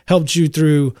or helped you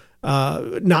through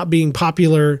not being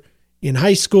popular in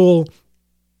high school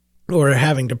or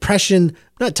having depression.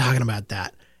 I'm not talking about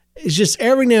that. It's just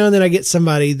every now and then I get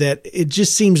somebody that it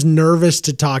just seems nervous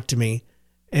to talk to me.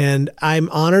 And I'm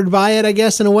honored by it, I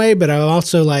guess, in a way, but I'm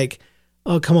also like,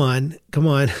 oh, come on.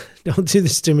 Don't do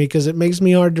this to me, because it makes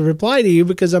me hard to reply to you,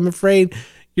 because I'm afraid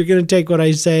you're going to take what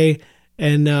I say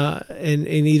and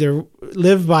either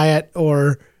live by it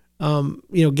or,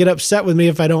 get upset with me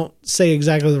if I don't say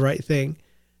exactly the right thing.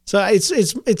 So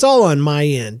it's all on my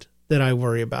end that I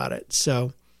worry about it.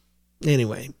 So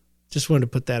anyway, just wanted to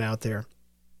put that out there.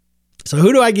 So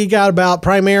who do I geek out about?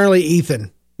 Primarily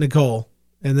Ethan, Nicole,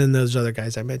 and then those other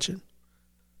guys I mentioned.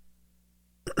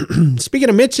 Speaking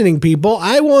of mentioning people,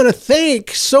 I want to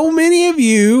thank so many of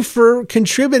you for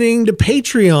contributing to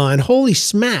Patreon. Holy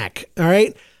smack. All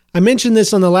right. I mentioned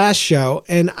this on the last show,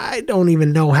 and I don't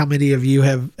even know how many of you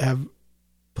have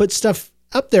put stuff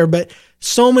up there, but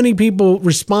so many people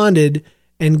responded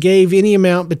and gave any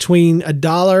amount between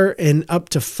 $1 and up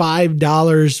to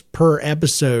 $5 per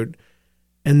episode.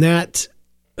 And that's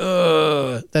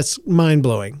mind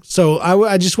blowing. So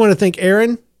I just want to thank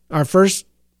Aaron, our first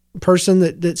person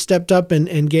that stepped up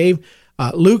and gave,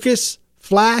 Lucas,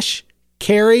 Flash,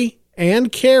 Carrie,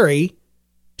 and Carrie,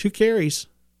 2 Carries,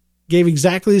 gave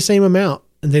exactly the same amount,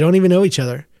 and they don't even know each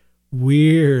other.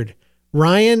 Weird.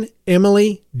 Ryan,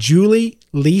 Emily, Julie,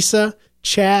 Lisa,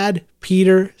 Chad,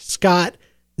 Peter, Scott,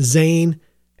 Zane,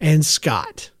 and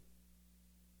Scott.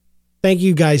 Thank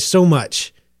you guys so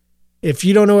much. If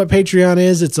you don't know what Patreon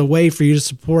is, it's a way for you to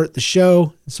support the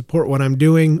show, support what I'm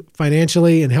doing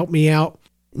financially, and help me out.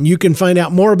 You can find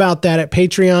out more about that at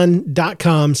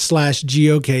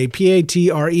patreon.com/GOK,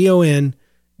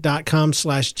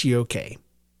 patreon.com/GOK.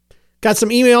 Got some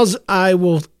emails I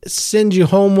will send you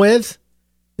home with.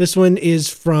 This one is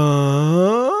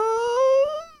from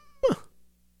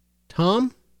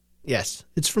Tom. Yes,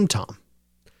 it's from Tom.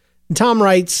 And Tom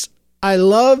writes, I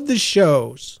love the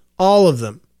shows, all of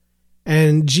them.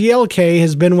 And GLK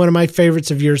has been one of my favorites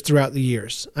of yours throughout the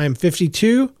years. I am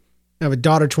 52. I have a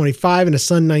daughter 25 and a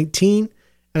son 19,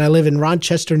 and I live in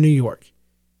Rochester, New York.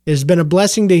 It has been a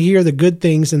blessing to hear the good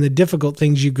things and the difficult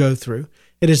things you go through.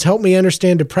 It has helped me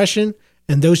understand depression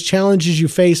and those challenges you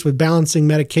face with balancing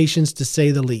medications, to say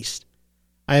the least.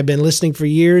 I have been listening for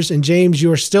years, and James,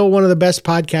 you are still one of the best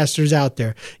podcasters out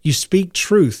there. You speak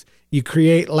truth, you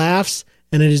create laughs,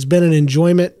 and it has been an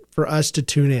enjoyment for us to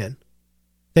tune in.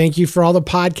 Thank you for all the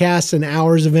podcasts and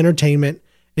hours of entertainment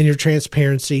and your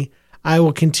transparency. I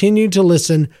will continue to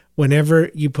listen whenever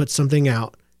you put something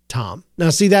out, Tom. Now,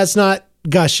 see, that's not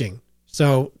gushing.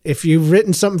 So if you've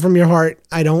written something from your heart,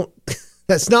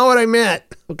 that's not what I meant.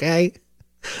 Okay.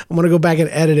 I'm going to go back and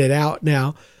edit it out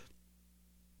now.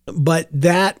 But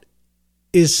that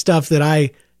is stuff that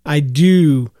I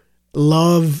do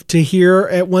love to hear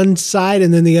at one side.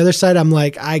 And then the other side, I'm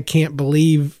like, I can't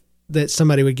believe that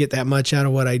somebody would get that much out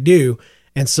of what I do.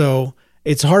 And so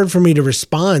it's hard for me to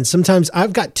respond. Sometimes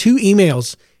I've got 2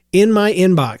 emails in my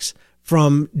inbox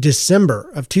from December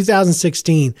of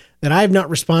 2016 that I have not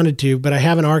responded to, but I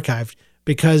haven't archived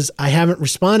because I haven't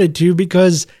responded to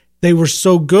because they were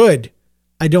so good.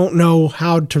 I don't know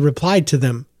how to reply to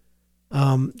them.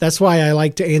 That's why I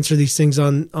like to answer these things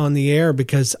on the air,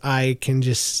 because I can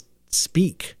just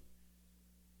speak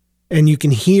and you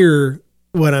can hear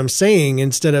what I'm saying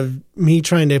instead of me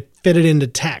trying to fit it into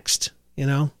text,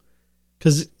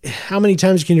 Because how many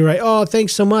times can you write, oh,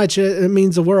 thanks so much, it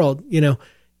means the world,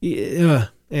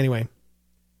 Anyway.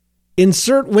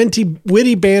 Insert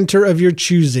witty banter of your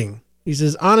choosing. He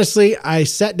says, honestly, I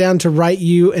sat down to write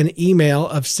you an email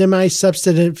of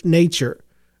semi-substantive nature,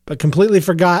 but completely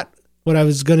forgot what I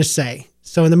was going to say.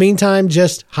 So in the meantime,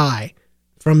 just hi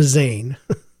from Zane.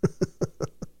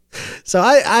 So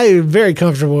I'm very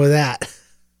comfortable with that.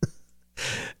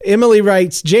 Emily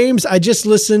writes, James, I just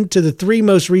listened to the 3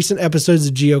 most recent episodes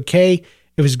of GOK.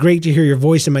 It was great to hear your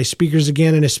voice in my speakers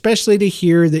again, and especially to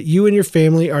hear that you and your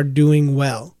family are doing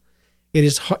well. It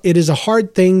is a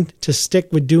hard thing to stick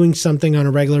with doing something on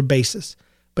a regular basis,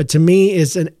 but to me,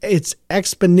 it's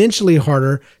exponentially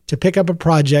harder to pick up a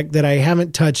project that I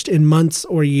haven't touched in months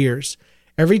or years.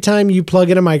 Every time you plug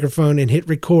in a microphone and hit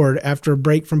record after a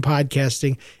break from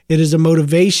podcasting, it is a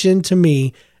motivation to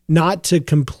me not to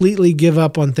completely give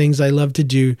up on things I love to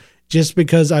do just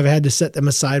because I've had to set them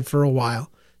aside for a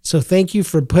while. So thank you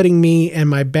for putting me and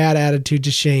my bad attitude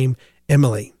to shame,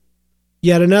 Emily.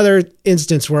 Yet another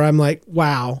instance where I'm like,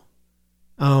 wow.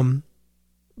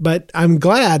 But I'm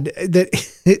glad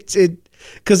that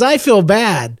because I feel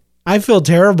bad. I feel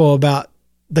terrible about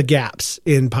the gaps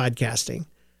in podcasting.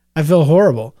 I feel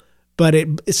horrible. But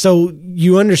so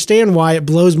you understand why it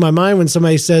blows my mind when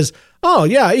somebody says, oh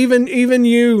yeah, even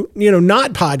you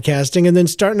not podcasting and then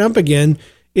starting up again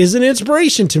is an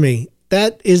inspiration to me.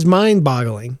 That is mind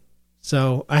boggling.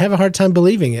 So I have a hard time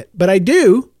believing it, but I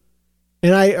do.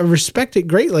 And I respect it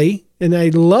greatly. And I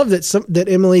love that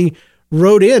Emily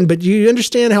wrote in, but you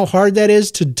understand how hard that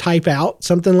is to type out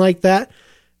something like that?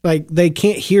 Like they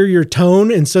can't hear your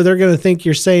tone. And so they're going to think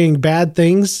you're saying bad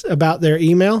things about their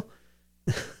email.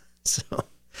 So,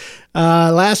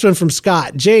 last one from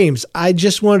Scott. James, I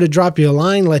just wanted to drop you a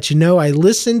line, let you know I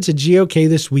listened to GOK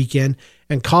this weekend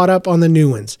and caught up on the new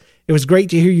ones. It was great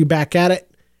to hear you back at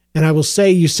it. And I will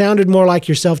say you sounded more like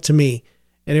yourself to me,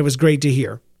 and it was great to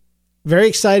hear. Very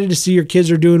excited to see your kids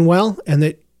are doing well and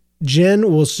that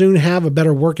Jen will soon have a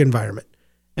better work environment.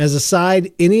 As a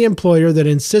side, any employer that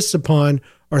insists upon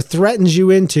or threatens you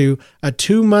into a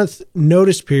 2-month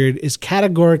notice period is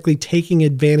categorically taking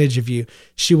advantage of you.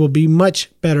 She will be much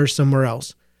better somewhere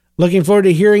else. Looking forward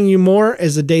to hearing you more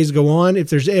as the days go on. If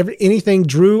there's anything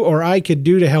Drew or I could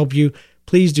do to help you,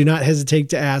 please do not hesitate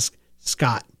to ask.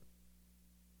 Scott.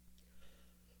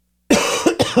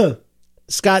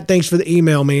 Scott, thanks for the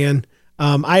email, man.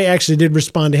 I actually did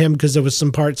respond to him because there was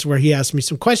some parts where he asked me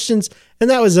some questions, and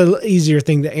that was an easier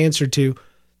thing to answer to.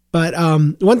 But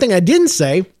one thing I didn't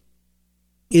say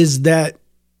is that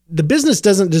the business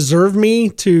doesn't deserve me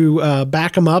to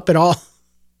back them up at all.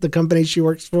 The company she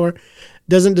works for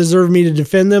doesn't deserve me to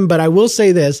defend them. But I will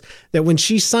say this, that when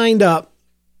she signed up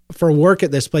for work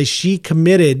at this place, she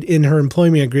committed in her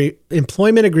employment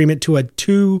agreement to a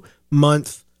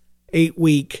 2-month,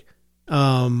 8-week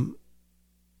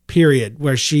period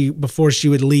where before she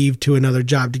would leave to another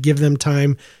job, to give them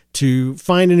time to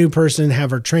find a new person,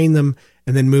 have her train them,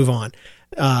 and then move on.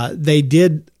 They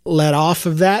did let off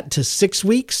of that to 6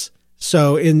 weeks.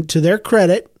 So to their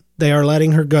credit, they are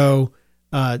letting her go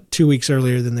 2 weeks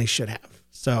earlier than they should have.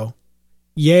 So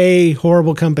yay,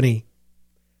 horrible company.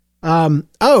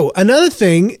 Another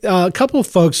thing, a couple of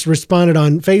folks responded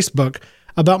on Facebook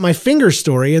about my finger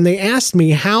story, and they asked me,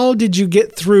 how did you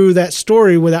get through that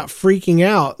story without freaking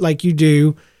out like you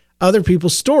do other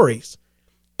people's stories?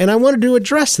 And I wanted to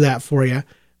address that for you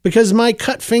because my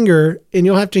cut finger, and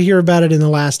you'll have to hear about it in the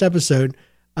last episode,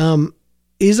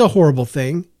 is a horrible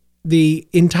thing. The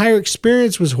entire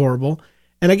experience was horrible.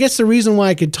 And I guess the reason why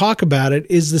I could talk about it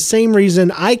is the same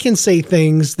reason I can say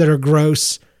things that are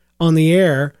gross on the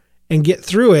air and get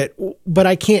through it, but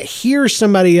I can't hear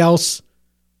somebody else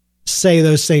say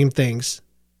those same things.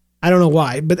 I don't know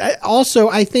why, but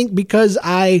I think because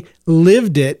I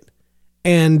lived it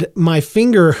and my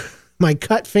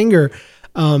cut finger,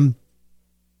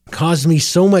 caused me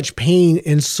so much pain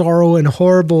and sorrow and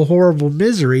horrible, horrible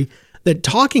misery that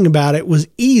talking about it was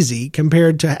easy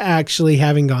compared to actually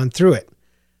having gone through it.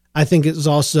 I think it was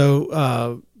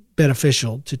also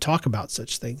beneficial to talk about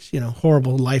such things,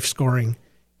 horrible life-scoring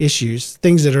issues,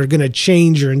 things that are going to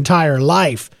change your entire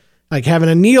life. Like having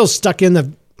a needle stuck in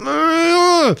the...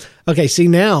 Okay, see,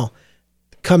 now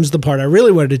comes the part I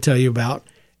really wanted to tell you about,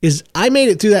 is I made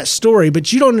it through that story,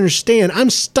 but you don't understand. I'm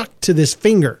stuck to this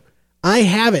finger. I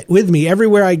have it with me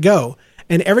everywhere I go.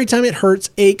 And every time it hurts,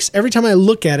 aches, every time I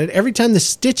look at it, every time the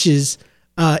stitches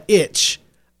itch,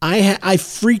 I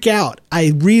freak out.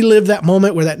 I relive that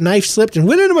moment where that knife slipped and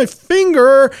went into my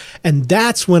finger, and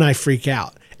that's when I freak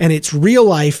out. and it's real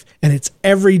life, and it's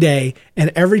every day,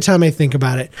 and every time I think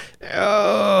about it,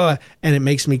 and it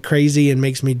makes me crazy and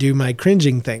makes me do my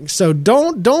cringing thing. So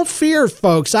don't fear,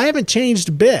 folks. I haven't changed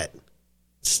a bit.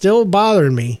 It's still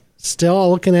bothering me. Still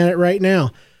looking at it right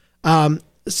now.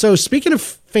 So speaking of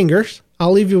fingers,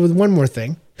 I'll leave you with one more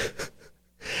thing.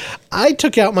 I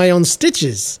took out my own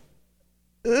stitches.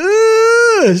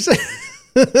 Yes,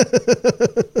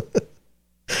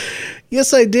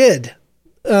 I did.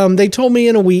 They told me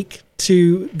in a week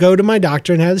to go to my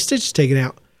doctor and have the stitches taken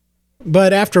out.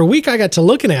 But after a week, I got to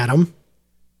looking at them,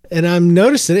 and I'm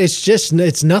noticing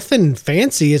it's nothing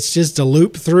fancy. It's just a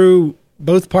loop through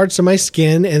both parts of my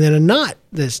skin and then a knot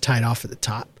that's tied off at the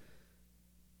top.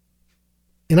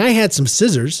 And I had some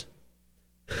scissors.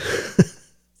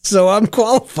 So I'm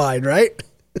qualified, right?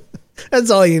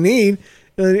 That's all you need.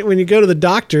 When you go to the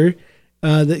doctor,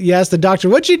 you ask the doctor,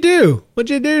 what'd you do? What'd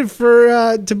you do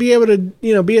for to be able to,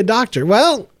 be a doctor?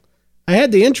 Well, I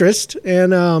had the interest,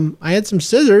 and I had some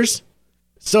scissors.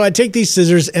 So I take these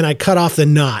scissors and I cut off the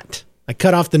knot. I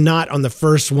cut off the knot on the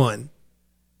first one.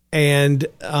 And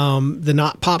the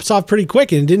knot pops off pretty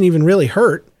quick, and it didn't even really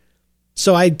hurt.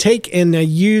 So I take and I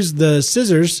use the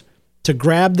scissors to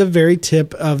grab the very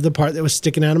tip of the part that was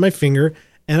sticking out of my finger,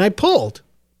 and I pulled.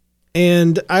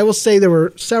 And I will say there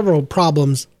were several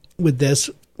problems with this,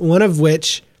 one of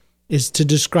which is to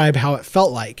describe how it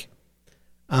felt like.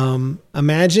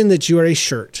 Imagine that you are a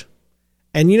shirt,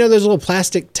 and those little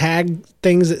plastic tag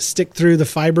things that stick through the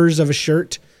fibers of a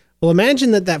shirt. Well,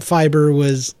 imagine that fiber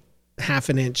was half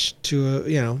an inch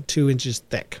to 2 inches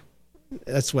thick.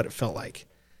 That's what it felt like.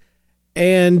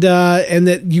 And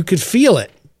that you could feel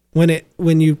it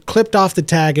when you clipped off the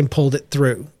tag and pulled it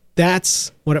through.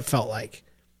 That's what it felt like.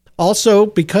 Also,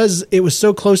 because it was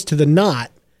so close to the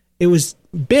knot, it was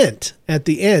bent at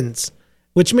the ends,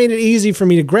 which made it easy for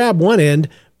me to grab one end.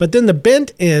 But then the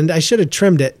bent end, I should have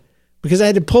trimmed it, because I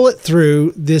had to pull it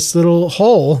through this little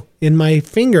hole in my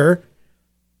finger,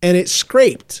 and it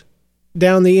scraped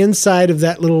down the inside of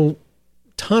that little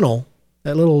tunnel,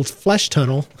 that little flesh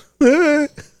tunnel.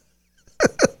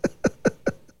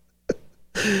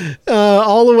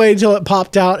 All the way until it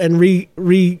popped out and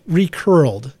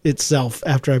recurled itself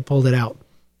after I pulled it out.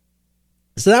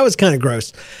 So that was kind of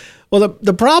gross. Well,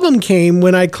 the problem came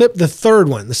when I clipped the third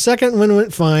one. The second one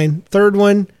went fine. Third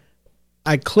one,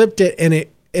 I clipped it and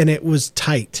it was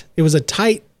tight. It was a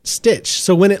tight stitch.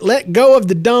 So when it let go of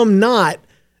the dumb knot,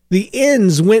 the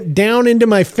ends went down into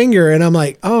my finger, and I'm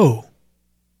like, oh,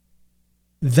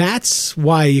 that's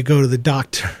why you go to the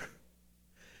doctor.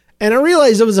 And I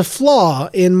realized there was a flaw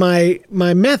in my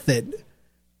method,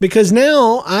 because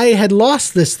now I had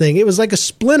lost this thing. It was like a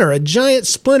splinter, a giant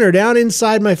splinter down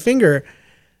inside my finger.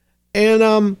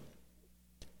 And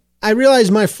I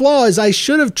realized my flaw is I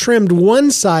should have trimmed one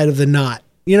side of the knot,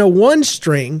 one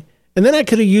string, and then I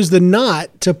could have used the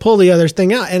knot to pull the other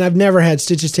thing out. And I've never had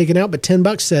stitches taken out, but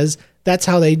 $10 says that's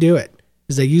how they do it,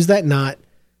 is they use that knot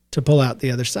to pull out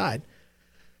the other side.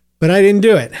 But I didn't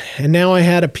do it. And now I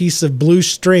had a piece of blue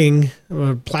string,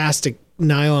 or plastic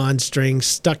nylon string,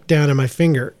 stuck down in my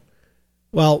finger.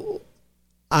 Well,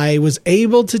 I was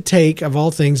able to take, of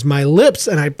all things, my lips,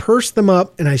 and I pursed them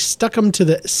up, and I stuck them to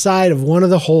the side of one of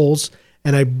the holes,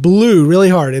 and I blew really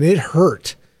hard, and it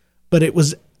hurt. But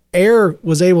air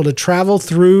was able to travel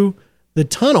through the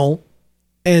tunnel,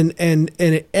 and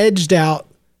it edged out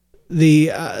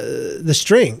the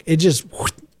string. It just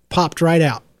popped right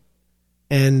out.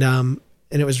 And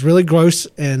it was really gross,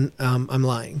 and I'm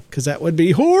lying, because that would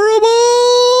be horrible.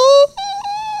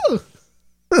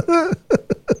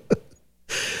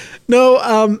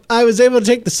 No, I was able to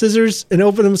take the scissors and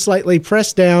open them slightly,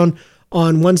 press down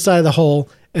on one side of the hole,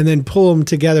 and then pull them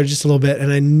together just a little bit. And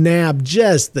I nabbed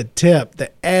just the tip, the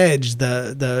edge,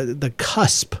 the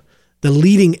cusp, the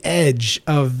leading edge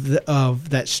of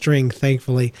that string,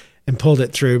 thankfully, and pulled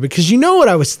it through. Because what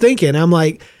I was thinking? I'm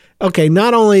like, okay,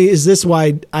 not only is this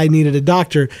why I needed a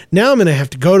doctor, now I'm going to have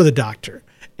to go to the doctor.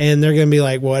 And they're going to be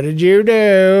like, what did you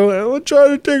do? I'm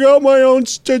trying to take out my own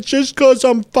stitches because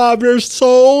I'm 5 years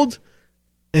old.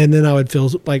 And then I would feel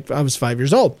like I was 5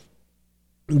 years old.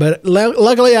 But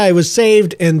luckily I was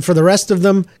saved. And for the rest of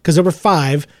them, because there were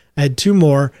 5, I had 2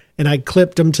 more. And I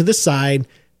clipped them to the side,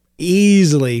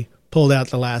 easily pulled out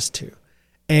the last 2.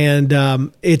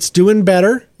 And it's doing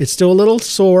better. It's still a little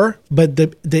sore, but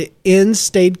the ends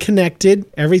stayed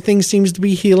connected. Everything seems to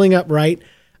be healing up right.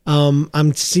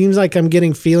 Seems like I'm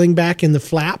getting feeling back in the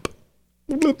flap.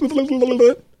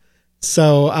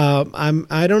 So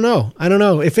I don't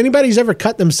know. If anybody's ever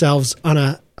cut themselves on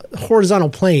a horizontal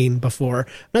plane before,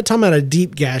 I'm not talking about a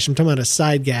deep gash. I'm talking about a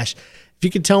side gash. If you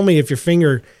could tell me if your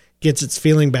finger gets its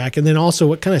feeling back. And then also,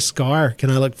 what kind of scar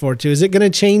can I look forward to? Is it going to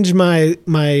change my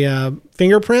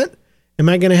fingerprint? Am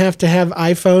I going to have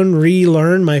iPhone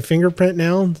relearn my fingerprint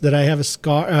now that I have a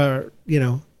scar,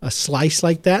 a slice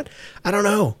like that? I don't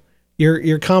know.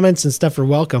 Your comments and stuff are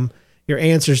welcome. Your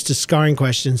answers to scarring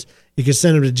questions, you can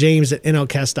send them to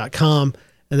james@nlcast.com,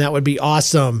 and that would be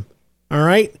awesome. All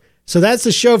right. So that's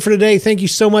the show for today. Thank you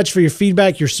so much for your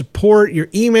feedback, your support, your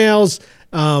emails,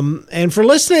 and for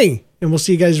listening. And we'll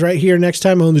see you guys right here next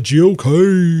time on the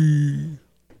GOK.